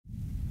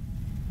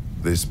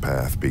This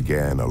path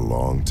began a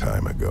long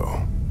time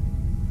ago.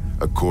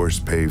 A course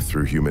paved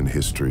through human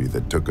history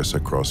that took us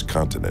across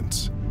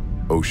continents,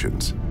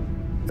 oceans,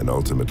 and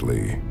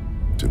ultimately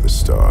to the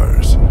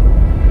stars.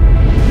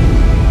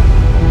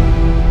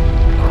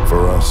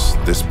 For us,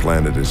 this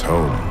planet is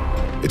home.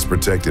 It's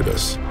protected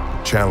us,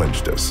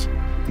 challenged us,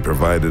 and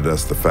provided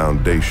us the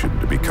foundation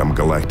to become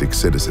galactic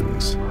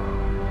citizens.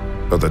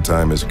 But the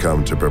time has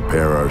come to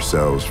prepare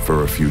ourselves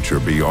for a future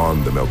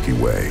beyond the Milky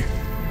Way.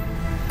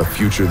 A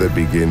future that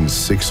begins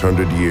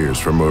 600 years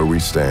from where we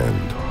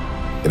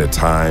stand, in a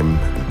time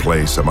and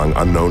place among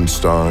unknown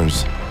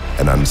stars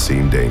and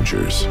unseen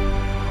dangers.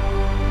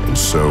 And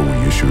so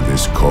we issue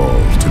this call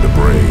to the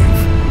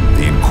brave,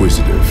 the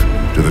inquisitive,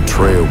 to the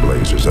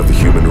trailblazers of the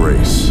human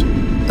race,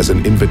 as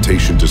an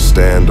invitation to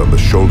stand on the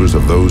shoulders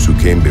of those who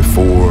came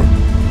before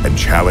and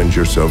challenge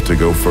yourself to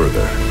go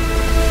further.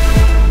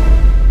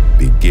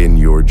 Begin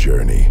your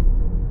journey.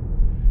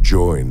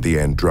 Join the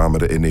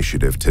Andromeda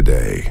Initiative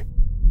today.